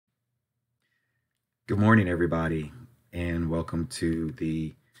Good morning, everybody, and welcome to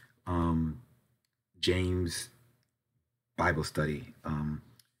the um, James Bible study.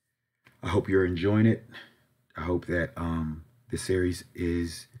 I hope you're enjoying it. I hope that this series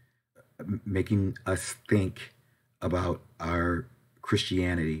is making us think about our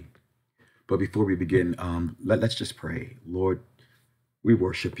Christianity. But before we begin, let's just pray. Lord, we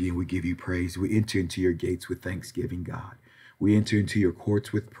worship you and we give you praise. We enter into your gates with thanksgiving, God. We enter into your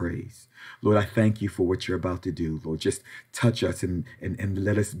courts with praise. Lord, I thank you for what you're about to do. Lord, just touch us and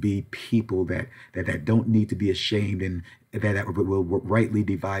let us be people that don't need to be ashamed and that will rightly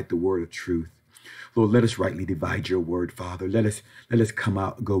divide the word of truth. Lord, let us rightly divide your word, Father. Let us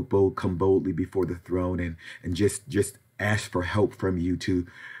come boldly before the throne and just ask for help from you to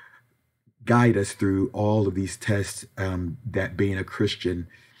guide us through all of these tests that being a Christian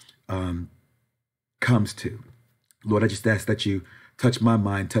comes to. Lord, I just ask that you touch my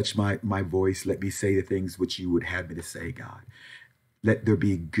mind, touch my voice. Let me say the things which you would have me to say, God. Let there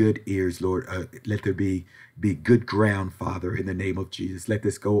be good ears, Lord. Let there be good ground, Father, in the name of Jesus. Let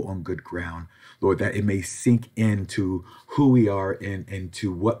this go on good ground, Lord, that it may sink into who we are and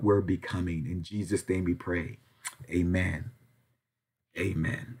to what we're becoming. In Jesus' name we pray. Amen.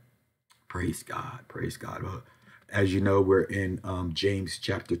 Amen. Praise God. Praise God. Well, as you know, we're in James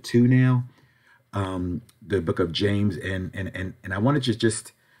chapter 2 now, the book of James, and I want to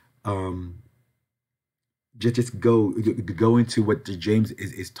just go into what the James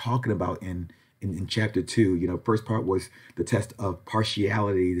is talking about in chapter 2. You know, first part was the test of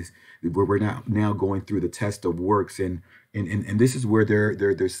partiality, where we're now going through the test of works, and this is where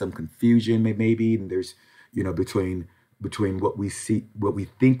there's some confusion maybe, and there's between what we see, what we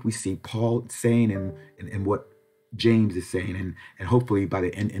think we see Paul saying, and what James is saying, and hopefully by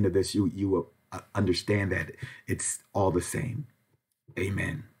the end of this you will understand that it's all the same.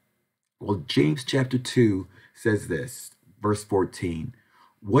 Amen. Well, James chapter 2 says this, verse 14.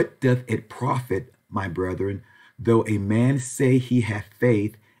 What doth it profit, my brethren, though a man say he hath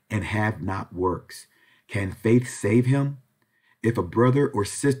faith and have not works? Can faith save him? If a brother or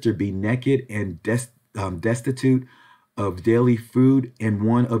sister be naked and destitute of daily food, and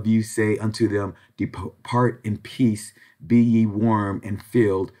one of you say unto them, depart in peace, be ye warm and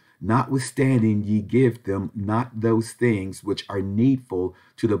filled, notwithstanding ye give them not those things which are needful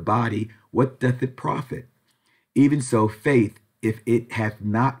to the body, what doth it profit? Even so, faith, if it hath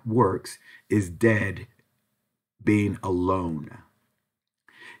not works, is dead, being alone.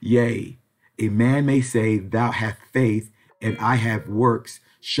 Yea, a man may say, thou hast faith, and I have works.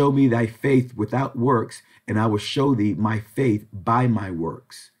 Show me thy faith without works, and I will show thee my faith by my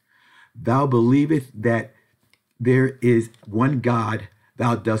works. Thou believest that there is one God,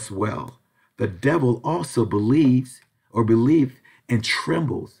 thou dost well. The devil also believes and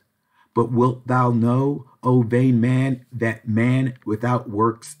trembles. But wilt thou know, O vain man, that man without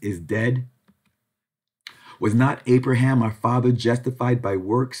works is dead? Was not Abraham our father justified by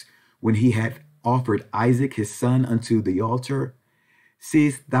works when he had offered Isaac his son unto the altar?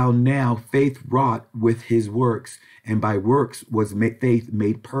 Seest thou now faith wrought with his works, and by works was faith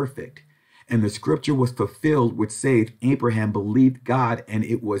made perfect. And the scripture was fulfilled which saith, Abraham believed God, and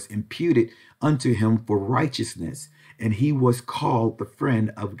it was imputed unto him for righteousness, and he was called the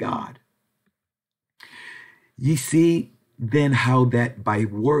friend of God. Ye see then how that by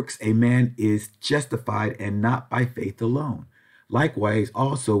works a man is justified, and not by faith alone. Likewise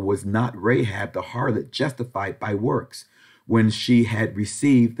also was not Rahab the harlot justified by works, when she had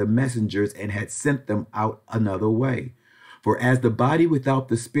received the messengers and had sent them out another way. For as the body without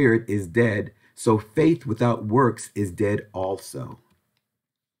the spirit is dead, so faith without works is dead also.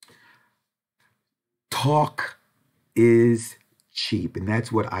 Talk is cheap, and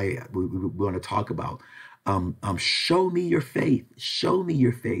that's what we want to talk about. Show me your faith. Show me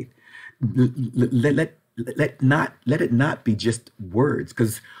your faith. Let it not be just words,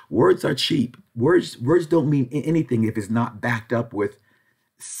 because words are cheap. Words don't mean anything if it's not backed up with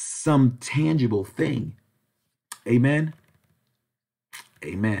some tangible thing. Amen.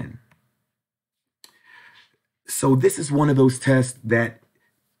 Amen. So this is one of those tests that,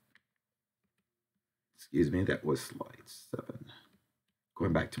 excuse me, that was slide 7.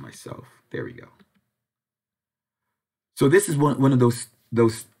 Going back to myself. There we go. So this is one of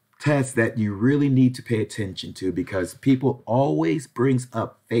those tests that you really need to pay attention to, because people always brings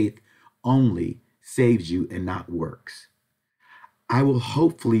up faith only saves you and not works. I will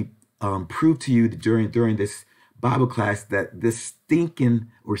hopefully prove to you during this Bible class that this stinking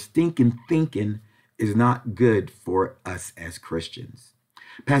thinking is not good for us as Christians.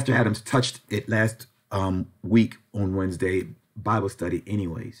 Pastor Adams touched it last week on Wednesday Bible study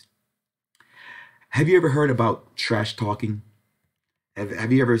anyways. Have you ever heard about trash talking?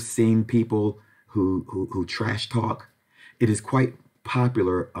 Have you ever seen people who trash talk? It is quite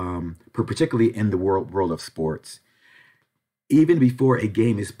popular, particularly in the world of sports. Even before a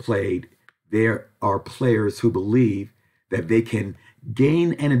game is played, there are players who believe that they can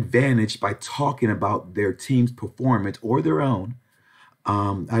gain an advantage by talking about their team's performance or their own.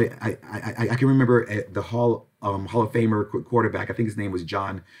 I can remember at the Hall of Famer quarterback. I think his name was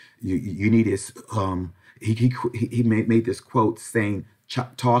John Unitas. He made this quote saying,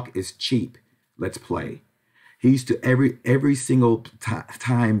 "Talk is cheap. Let's play." He used to every single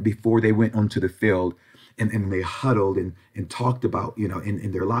time before they went onto the field and they huddled and talked about,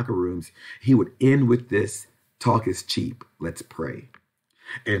 in their locker rooms, he would end with this: "Talk is cheap. Let's pray."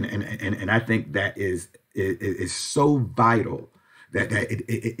 And I think that is so vital that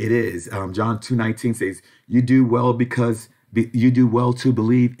it is. John 2:19 says, "You do well because you do well to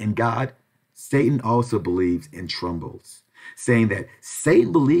believe in God. Satan also believes and trembles." Saying that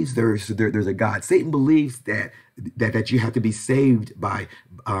Satan believes there's a God. Satan believes that you have to be saved by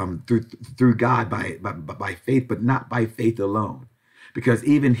through God by faith, but not by faith alone, because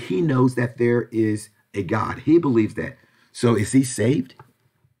even he knows that there is a God. He believes that. So is he saved?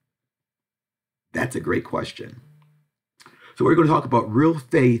 That's a great question. So we're going to talk about real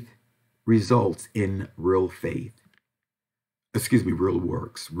faith results in real faith. Excuse me, real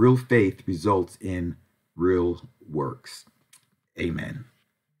works. Real faith results in real works. Amen.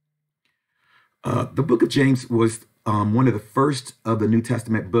 The book of James was one of the first of the New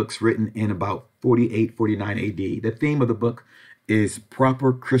Testament books written in about 48, 49 AD. The theme of the book is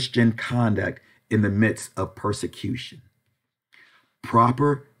proper Christian conduct in the midst of persecution.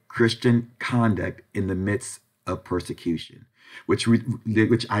 Proper Christian conduct in the midst of persecution, which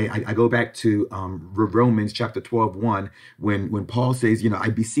I go back to Romans chapter 12:1, when Paul says, I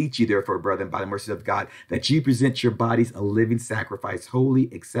beseech you therefore, brethren, by the mercies of God, that you present your bodies a living sacrifice, holy,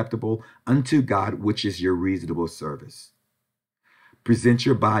 acceptable unto God, which is your reasonable service. Present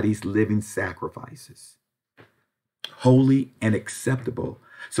your bodies living sacrifices, holy and acceptable.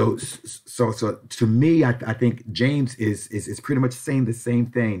 So to me, I think James is pretty much saying the same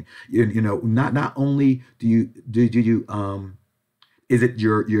thing. Not only do you is it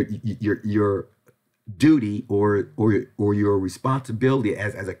your duty or your responsibility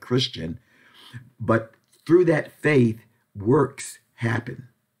as a Christian, but through that faith, works happen.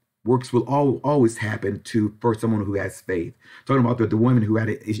 Works will always happen for someone who has faith. Talking about the woman who had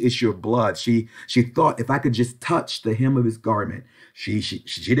an issue of blood, she thought, if I could just touch the hem of his garment. She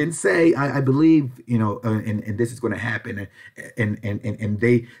didn't say, I believe, and this is going to happen. And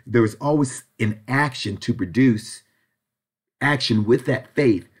there was always an action to produce action with that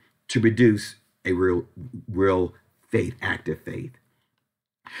faith to produce a real faith, active faith.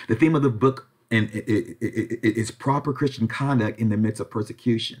 The theme of the book is proper Christian conduct in the midst of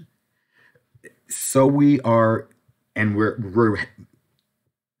persecution. So we're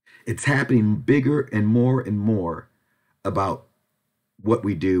it's happening bigger and more about what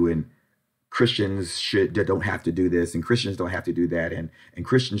we do, and Christians don't have to do this, and Christians don't have to do that, and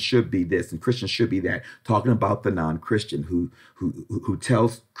Christians should be this, and Christians should be that. Talking about the non-Christian who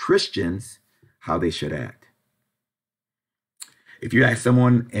tells Christians how they should act. If you ask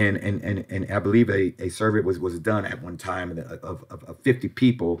someone, and I believe a survey was done at one time of 50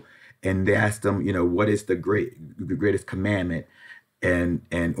 people, and they asked them, what is the greatest commandment,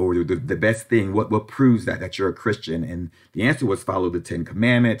 or the best thing, what proves that you're a Christian? And the answer was follow the 10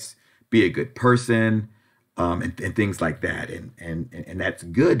 commandments, be a good person, and things like that. And that's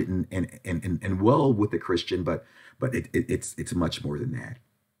good and well with the Christian, but it's much more than that.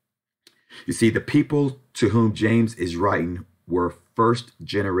 You see, the people to whom James is writing were first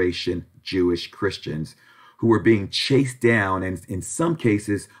generation Jewish Christians who were being chased down and in some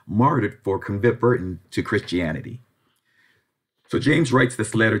cases martyred for converting to Christianity. So James writes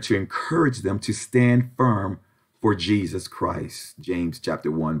this letter to encourage them to stand firm for Jesus Christ, James chapter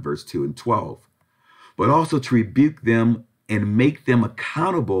 1, verse 2 and 12, but also to rebuke them and make them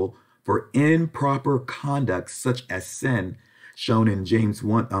accountable for improper conduct such as sin, shown in James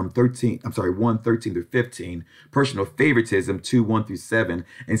 1:13 through 15, personal favoritism 2:1 through 7,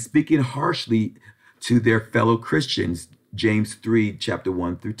 and speaking harshly to their fellow Christians, James 3, chapter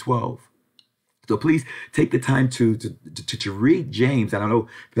 1 through 12. So please take the time to read James. And I know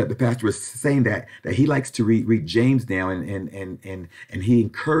that the pastor was saying that he likes to read James now, and he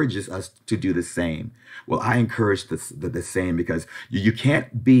encourages us to do the same. Well, I encourage the same, because you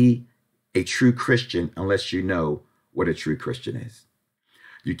can't be a true Christian unless you know what a true Christian is.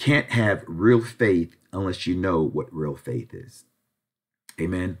 You can't have real faith unless you know what real faith is.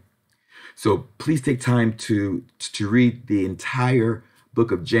 Amen. So please take time to read the entire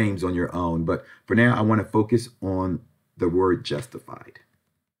book of James on your own. But for now, I want to focus on the word justified.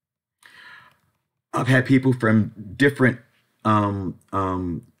 I've had people from different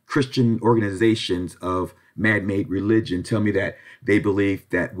Christian organizations of man-made religion tell me that they believe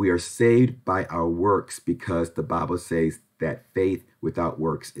that we are saved by our works because the Bible says that faith without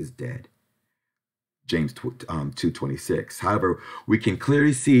works is dead. James 2:26. However, we can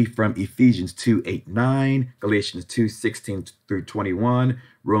clearly see from Ephesians 2:8-9, Galatians 2:16-21,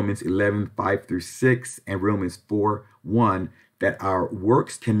 Romans 11:5-6, and Romans 4:1 that our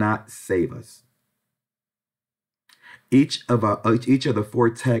works cannot save us. Each of the four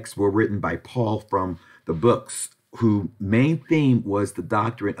texts were written by Paul from the books, whose main theme was the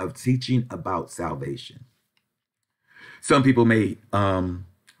doctrine of teaching about salvation. Some people may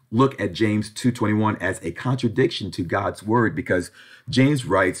look at James 2:21 as a contradiction to God's word because James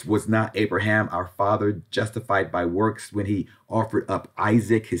writes, was not Abraham our father justified by works when he offered up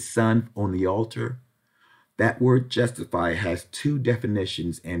Isaac his son on the altar? That word justify has two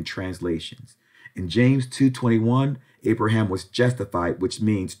definitions and translations. In James 2:21, Abraham was justified, which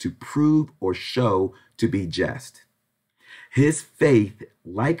means to prove or show to be just. His faith,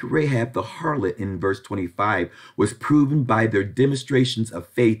 like Rahab the harlot in verse 25, was proven by their demonstrations of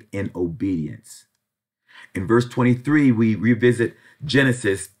faith and obedience. In verse 23, we revisit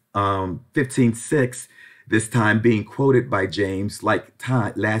Genesis 15:6, this time being quoted by James, like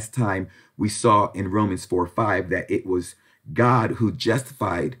last time we saw in Romans 4:5, that it was God who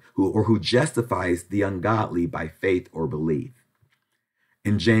justifies the ungodly by faith or belief.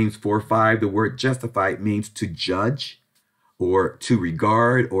 In James 4:5, the word justified means to judge or to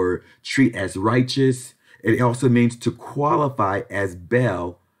regard or treat as righteous. It also means to qualify as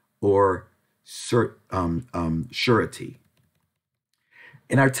bail or surety.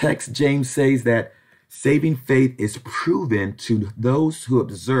 In our text, James says that saving faith is proven to those who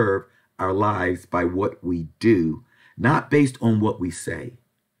observe our lives by what we do, not based on what we say.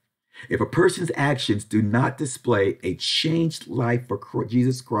 If a person's actions do not display a changed life for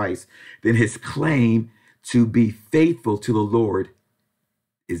Jesus Christ, then his claim to be faithful to the Lord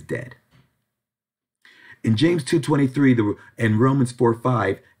is dead. In James 2:23 and Romans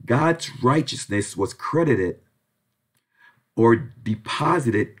 4:5, God's righteousness was credited or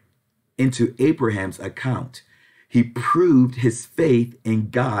deposited into Abraham's account. He proved his faith in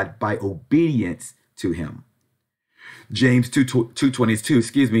God by obedience to him. James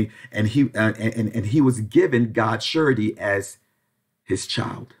 2:22, and he was given God's surety as his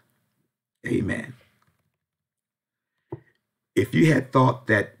child. Amen. If you had thought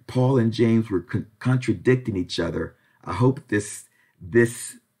that Paul and James were contradicting each other, I hope this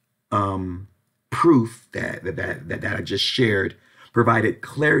proof that I just shared provided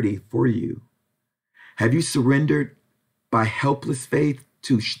clarity for you. Have you surrendered by helpless faith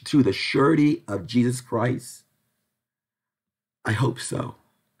to the surety of Jesus Christ? I hope so.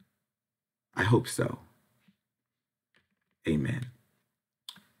 I hope so. Amen.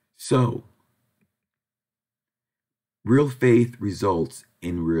 So, real faith results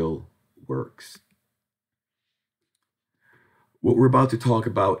in real works. What we're about to talk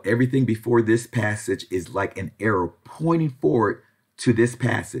about, everything before this passage is like an arrow pointing forward to this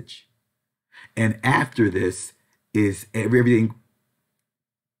passage. And after this is everything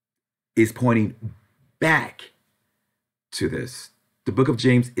is pointing back to this. The book of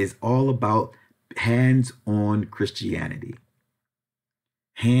James is all about hands-on Christianity.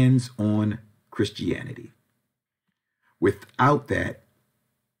 Hands-on Christianity. Without that,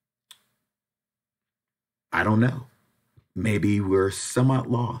 I don't know. Maybe we're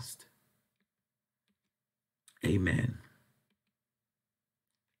somewhat lost. Amen.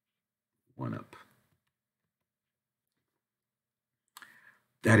 One up.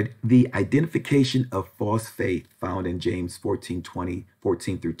 That the identification of false faith found in James 14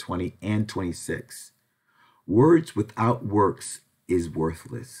 through 20 and 26. Words without works is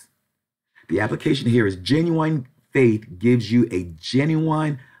worthless. The application here is genuine faith gives you a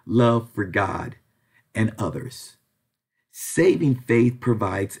genuine love for God and others. Saving faith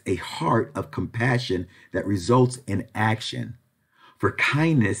provides a heart of compassion that results in action. For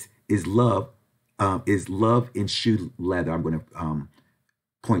kindness is love in shoe leather. I'm going to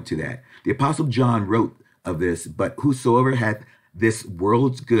point to that. The Apostle John wrote of this, but whosoever hath this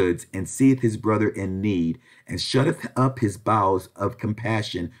world's goods and seeth his brother in need and shutteth up his bowels of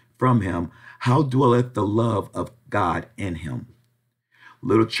compassion from him, how dwelleth the love of God in him?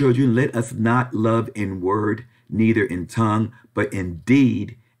 Little children, let us not love in word, neither in tongue, but in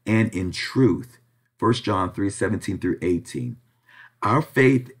deed and in truth. 1 John 3:17 through 18. Our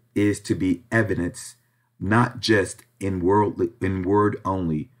faith is to be evidence, not just in word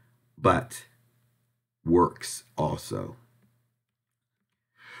only, but works also.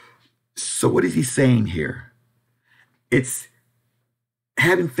 So what is he saying here? It's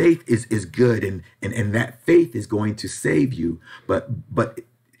having faith is good, and that faith is going to save you, but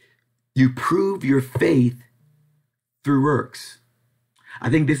you prove your faith through works. I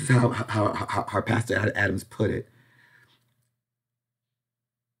think this is how Pastor Adams put it.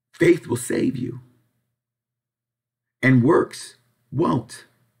 Faith will save you, and works won't.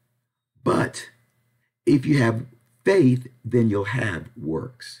 But if you have faith, then you'll have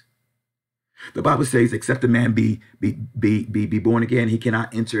works. The Bible says, except a man be born again, he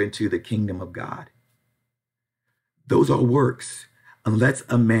cannot enter into the kingdom of God. Those are works. Unless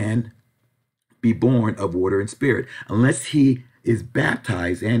a man be born of water and spirit, unless he is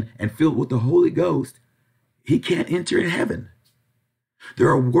baptized and filled with the Holy Ghost, he can't enter in heaven. There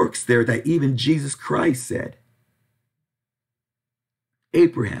are works there that even Jesus Christ said.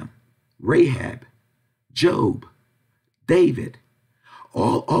 Abraham, Rahab, Job, David,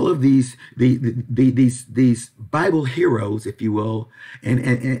 all of these Bible heroes, if you will,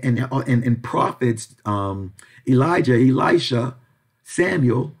 and prophets, Elijah, Elisha,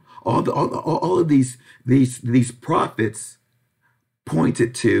 Samuel, all of these prophets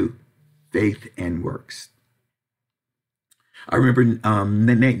pointed to faith and works. I remember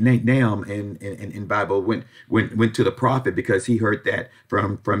Nahum in Bible went to the prophet because he heard that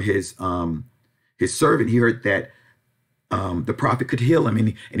from his servant. He heard that the prophet could heal him,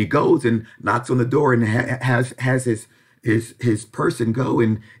 and he goes and knocks on the door and has his person go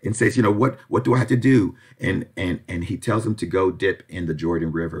and says, what do I have to do? And he tells him to go dip in the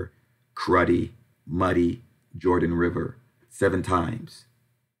Jordan River, cruddy, muddy Jordan River 7 times.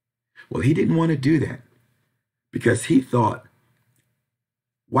 Well, he didn't want to do that because he thought,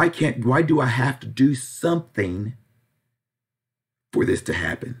 why do I have to do something for this to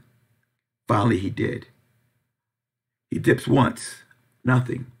happen? Finally, he did. He dips once,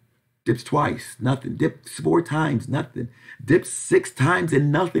 nothing. Dips twice, nothing. Dips 4 times, nothing. Dips 6 times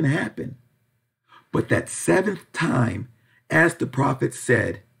and nothing happened. But that 7th time, as the prophet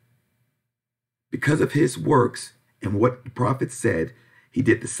said, because of his works and what the prophet said, he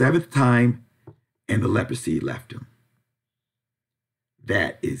did the 7th time and the leprosy left him.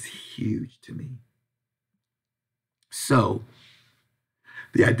 That is huge to me. So,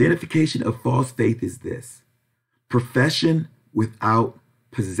 the identification of false faith is this: profession without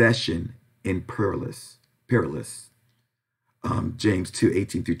possession in perilous. James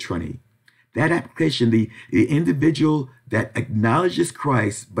 2:18-20. That application, the individual that acknowledges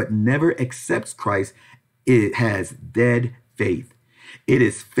Christ but never accepts Christ, it has dead faith. It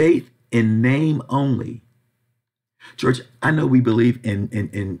is faith in name only. Church, I know we believe in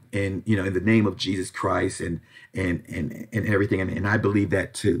the name of Jesus Christ and everything, and I believe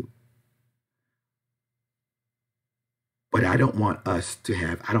that too. But I don't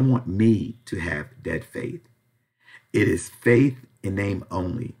want me to have dead faith. It is faith in name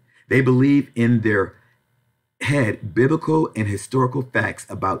only. They believe in their head biblical and historical facts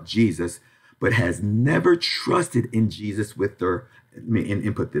about Jesus, but has never trusted in Jesus with their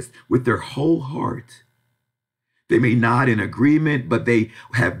whole heart. They may nod in agreement, but they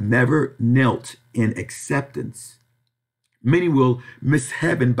have never knelt in acceptance. Many will miss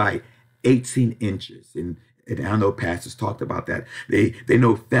heaven by 18 inches. And I know pastors talked about that. They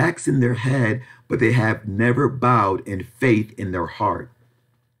know facts in their head, but they have never bowed in faith in their heart.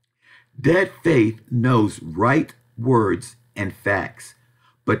 Dead faith knows right words and facts,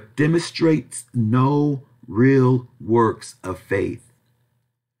 but demonstrates no real works of faith.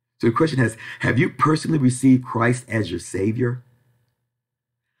 So the question is, have you personally received Christ as your Savior?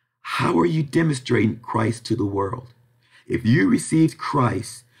 How are you demonstrating Christ to the world? If you received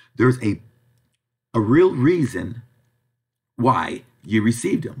Christ, there's a real reason why you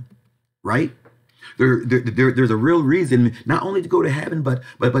received him, right? There's a real reason, not only to go to heaven, but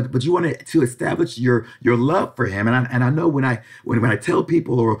you want to establish your love for him. And I know when I tell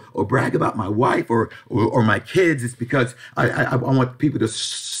people or brag about my wife or my kids, it's because I want people to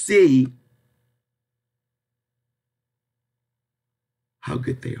see how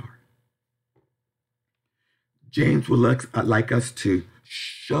good they are. James would like us to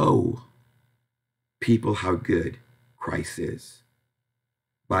show people how good Christ is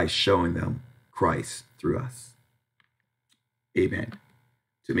by showing them Christ through us. Amen.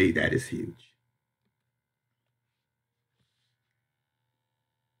 To me, that is huge.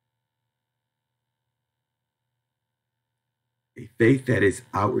 A faith that is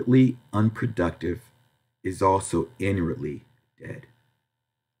outwardly unproductive is also inwardly dead.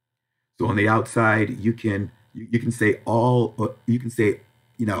 on the outside, you can say you can say,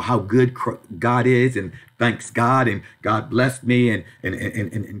 how good God is, and thanks God, and God blessed me, and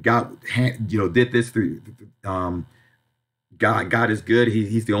God did this through God is good.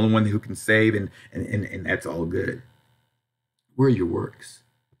 He's the only one who can save, and that's all good. Where are your works?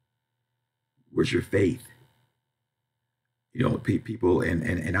 Where's your faith? People,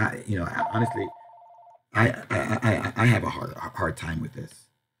 and honestly, I have a hard time with this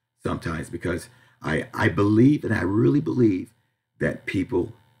sometimes, because I believe, and I really believe, that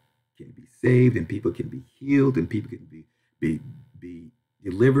people can be saved, and people can be healed, and people can be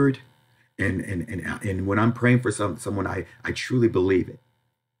delivered, and when I'm praying for someone, I truly believe it.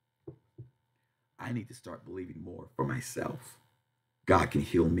 I need to start believing more for myself. God can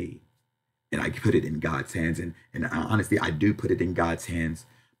heal me, and I put it in God's hands, and honestly, I do put it in God's hands,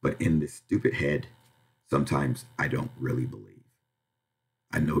 but in this stupid head, sometimes I don't really believe.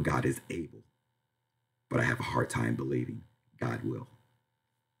 I know God is able, but I have a hard time believing God will.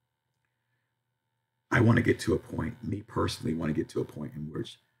 I want to get to a point, me personally, want to get to a point in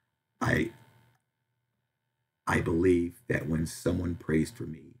which I believe that when someone prays for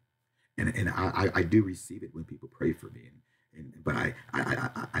me, and I do receive it when people pray for me, but I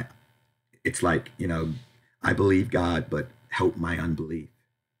it's like, I believe God, but help my unbelief.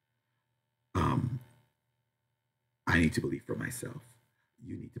 Um, I need to believe for myself.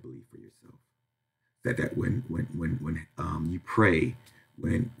 You need to believe for yourself. That when you pray,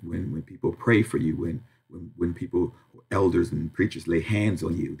 when people pray for you, when people, elders and preachers, lay hands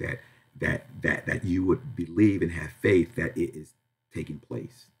on you, that you would believe and have faith that it is taking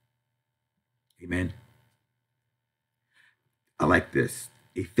place. Amen. I like this.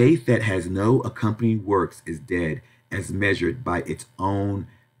 A faith that has no accompanying works is dead, as measured by its own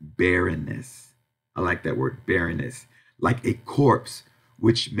barrenness. I like that word, barrenness. Like a corpse,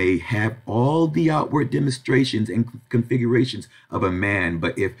 which may have all the outward demonstrations and configurations of a man,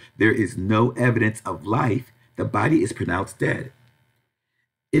 but if there is no evidence of life, the body is pronounced dead.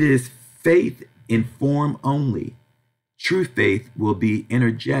 It is faith in form only. True faith will be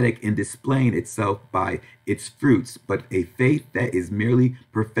energetic in displaying itself by its fruits, but a faith that is merely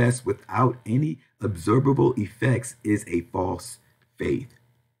professed without any observable effects is a false faith.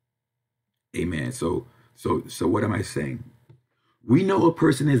 Amen. So what am I saying? We know a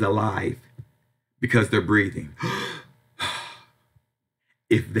person is alive because they're breathing.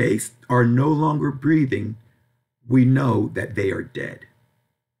 If they are no longer breathing, we know that they are dead.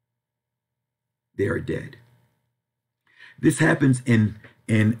 They are dead. This happens in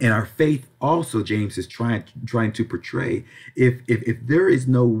our faith also. James is trying to portray. If there is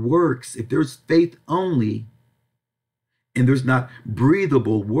no works, if there's faith only, and there's not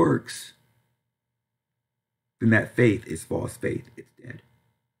breathable works, then that faith is false faith. It's dead.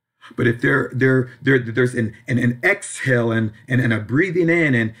 But if there's an exhale and a breathing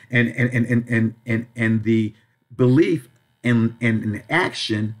in and the belief and an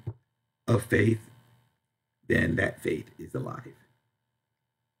action of faith, then that faith is alive.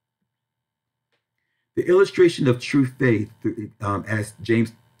 The illustration of true faith, as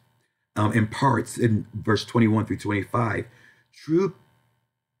James imparts in verse 21 through 25, true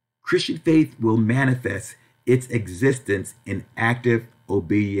Christian faith will manifest its existence in active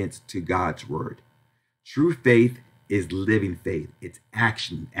obedience to God's word. True faith is living faith. It's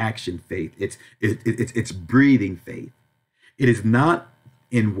action faith. It's breathing faith. It is not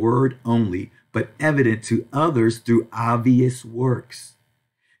in word only, but evident to others through obvious works.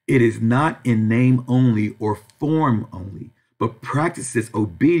 It is not in name only or form only, but practices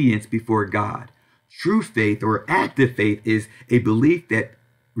obedience before God. True faith or active faith is a belief that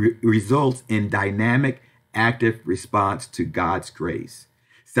results in dynamic, active response to God's grace.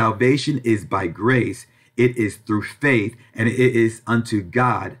 Salvation is by grace. It is through faith, and it is unto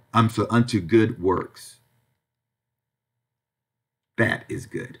God, unto good works. That is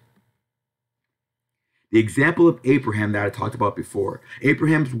good. The example of Abraham that I talked about before.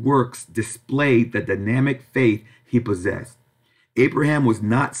 Abraham's works displayed the dynamic faith he possessed. Abraham was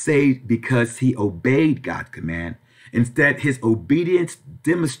not saved because he obeyed God's command. Instead, his obedience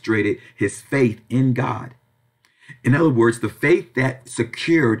demonstrated his faith in God. In other words, the faith that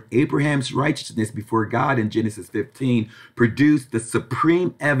secured Abraham's righteousness before God in Genesis 15 produced the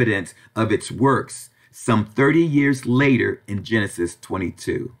supreme evidence of its works some 30 years later in Genesis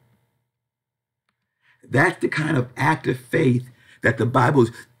 22. That's the kind of active faith that the Bible,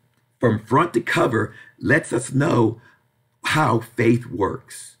 from front to cover, lets us know how faith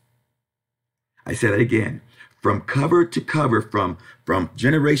works. I said it again. From cover to cover, from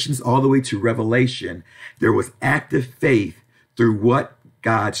generations all the way to Revelation, there was active faith through what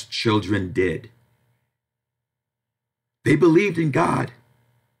God's children did. They believed in God.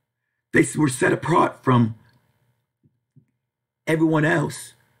 They were set apart from everyone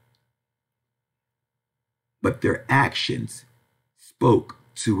else. But their actions spoke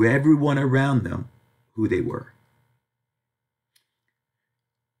to everyone around them who they were.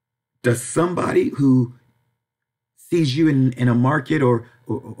 Does somebody who sees you in a market or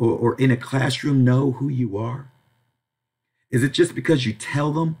in a classroom know who you are? Is it just because you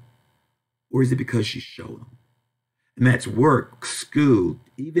tell them, or is it because you show them? And that's work, school,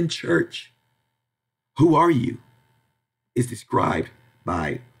 even church. Who are you is described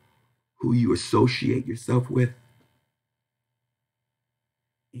by who you associate yourself with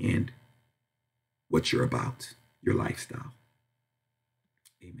and what you're about, your lifestyle.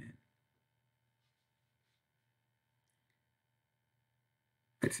 Amen.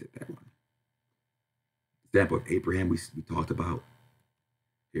 That's it, that one. Example of Abraham we talked about.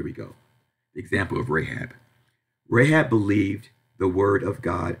 Here we go. The example of Rahab. Rahab believed the word of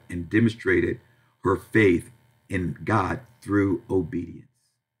God and demonstrated her faith in God through obedience.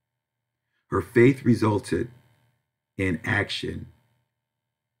 Her faith resulted in action,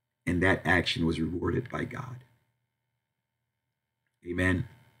 and that action was rewarded by God. Amen.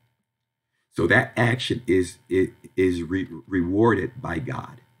 So that action is rewarded by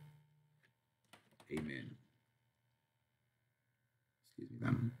God. Amen. Excuse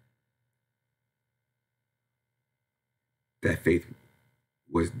me. That faith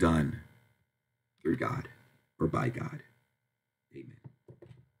was done through God or by God. Amen.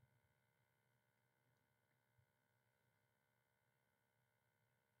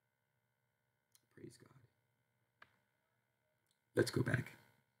 Praise God. Let's go back.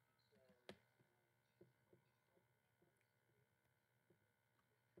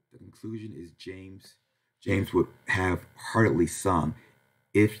 The conclusion is James. James would have heartily sung,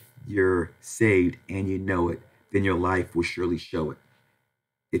 if you're saved and you know it, then your life will surely show it.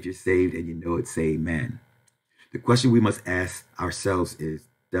 If you're saved and you know it, say amen. The question we must ask ourselves is,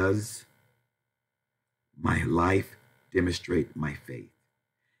 does my life demonstrate my faith?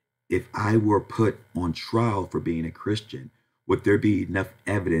 If I were put on trial for being a Christian, would there be enough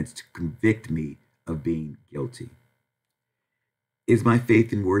evidence to convict me of being guilty? Is my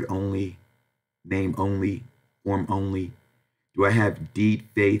faith in word only, name only, form only? Do I have deed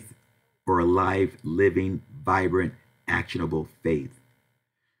faith or a live, living, vibrant, actionable faith?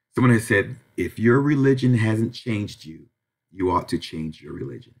 Someone has said, if your religion hasn't changed you, you ought to change your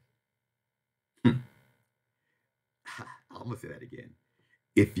religion. I'm going to say that again.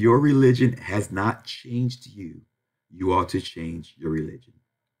 If your religion has not changed you, you ought to change your religion.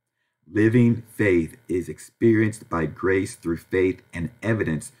 Living faith is experienced by grace through faith and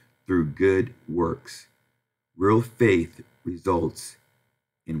evidence through good works. Real faith results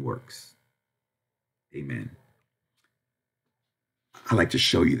in works. Amen. I like to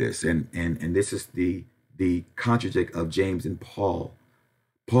show you this, and this is the contradict of James and Paul.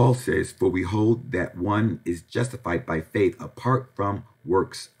 Paul says, for we hold that one is justified by faith apart from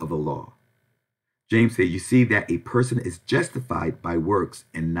works of the law. James said, you see that a person is justified by works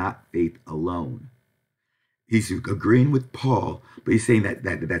and not faith alone. He's agreeing with Paul, but he's saying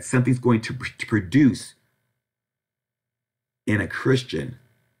that something's going to produce in a Christian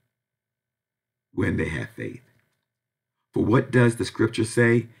when they have faith. For what does the scripture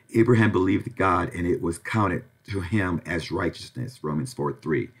say? Abraham believed God and it was counted to him as righteousness, Romans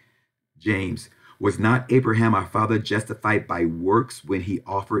 4:3. James, was not Abraham our father justified by works when he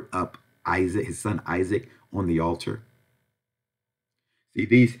offered up Isaac, his son Isaac, on the altar? See,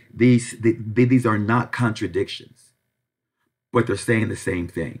 these are not contradictions, but they're saying the same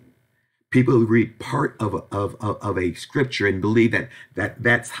thing. People who read part of a scripture and believe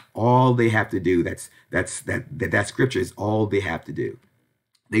that's all they have to do. That scripture is all they have to do.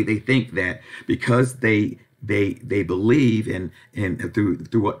 They think that because they believe and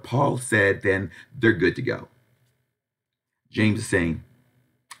through what Paul said, then they're good to go. James is saying,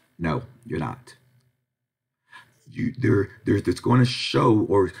 no, you're not. There's going to show,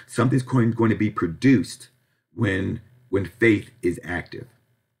 or something's going to be produced when faith is active.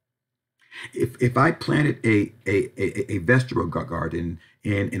 If I planted a vegetable garden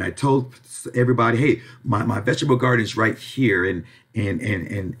and I told everybody, hey, my vegetable garden is right here, and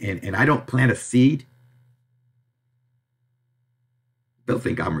I don't plant a seed, they'll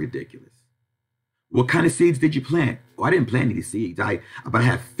think I'm ridiculous. What kind of seeds did you plant? Well, I didn't plant any seeds. But I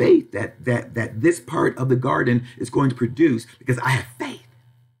have faith that this part of the garden is going to produce because I have faith.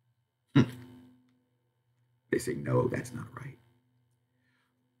 They say, no, that's not right.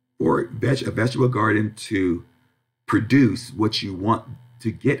 For a vegetable garden to produce what you want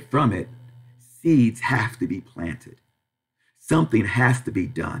to get from it, seeds have to be planted. Something has to be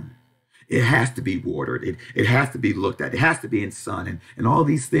done. It has to be watered. It has to be looked at. It has to be in sun and all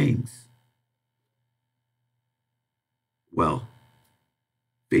these things. Well,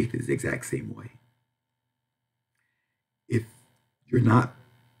 faith is the exact same way. If you're not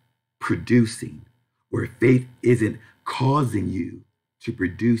producing, or if faith isn't causing you to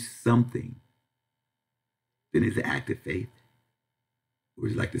produce something, then it's an act of faith. Or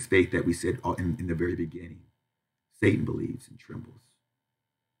it's like this faith that we said in the very beginning. Satan believes and trembles.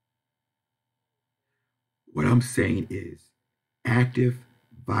 What I'm saying is active,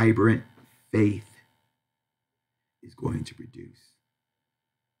 vibrant faith is going to produce.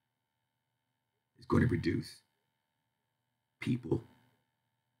 It's going to produce people.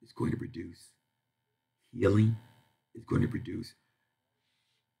 It's going to produce healing. It's going to produce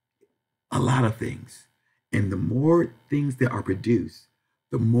a lot of things. And the more things that are produced,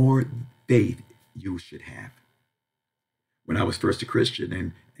 the more faith you should have. When I was first a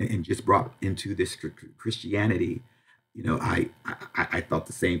Christian and just brought into this Christianity, you know, I thought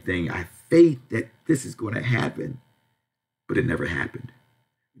the same thing. I have faith that this is going to happen, but it never happened.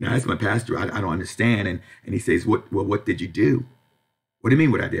 Now, as my pastor, I don't understand. And he says, what did you do? What do you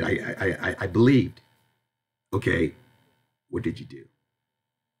mean what I did? I believed. Okay, what did you do?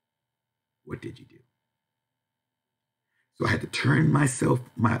 What did you do? So I had to turn my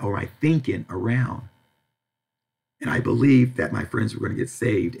thinking around. And I believed that my friends were going to get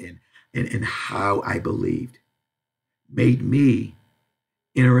saved, and how I believed made me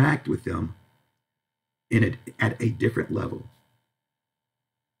interact with them at a different level.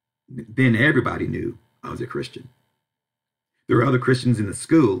 Then everybody knew I was a Christian. There were other Christians in the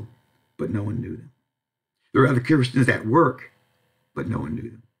school, but no one knew them. There were other Christians at work, but no one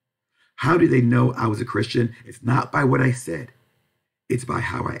knew them. How do they know I was a Christian? It's not by what I said. It's by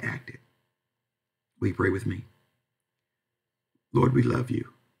how I acted. Will you pray with me? Lord, we love you.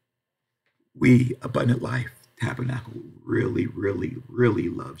 We, Abundant Life Tabernacle, really, really, really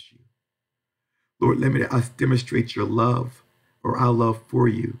loves you. Lord, let us demonstrate your love or our love for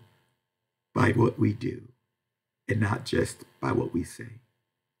you by what we do and not just by what we say.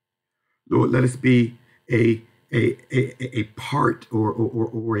 Lord, let us be a part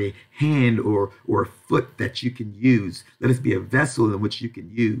or a hand or a foot that you can use. Let us be a vessel in which you can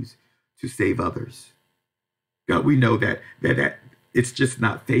use to save others. God, we know that it's just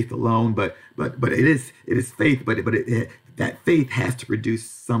not faith alone, but it is faith, but that faith has to produce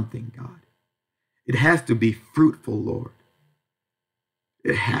something, God. It has to be fruitful, Lord.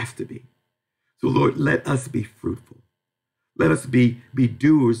 It has to be. So, Lord, let us be fruitful. Let us be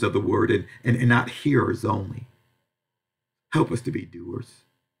doers of the word and not hearers only. Help us to be doers.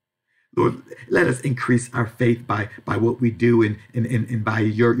 Lord, let us increase our faith by what we do and by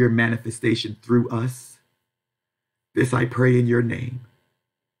your manifestation through us. This I pray in your name.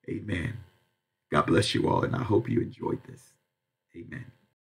 Amen. God bless you all, and I hope you enjoyed this. Amen.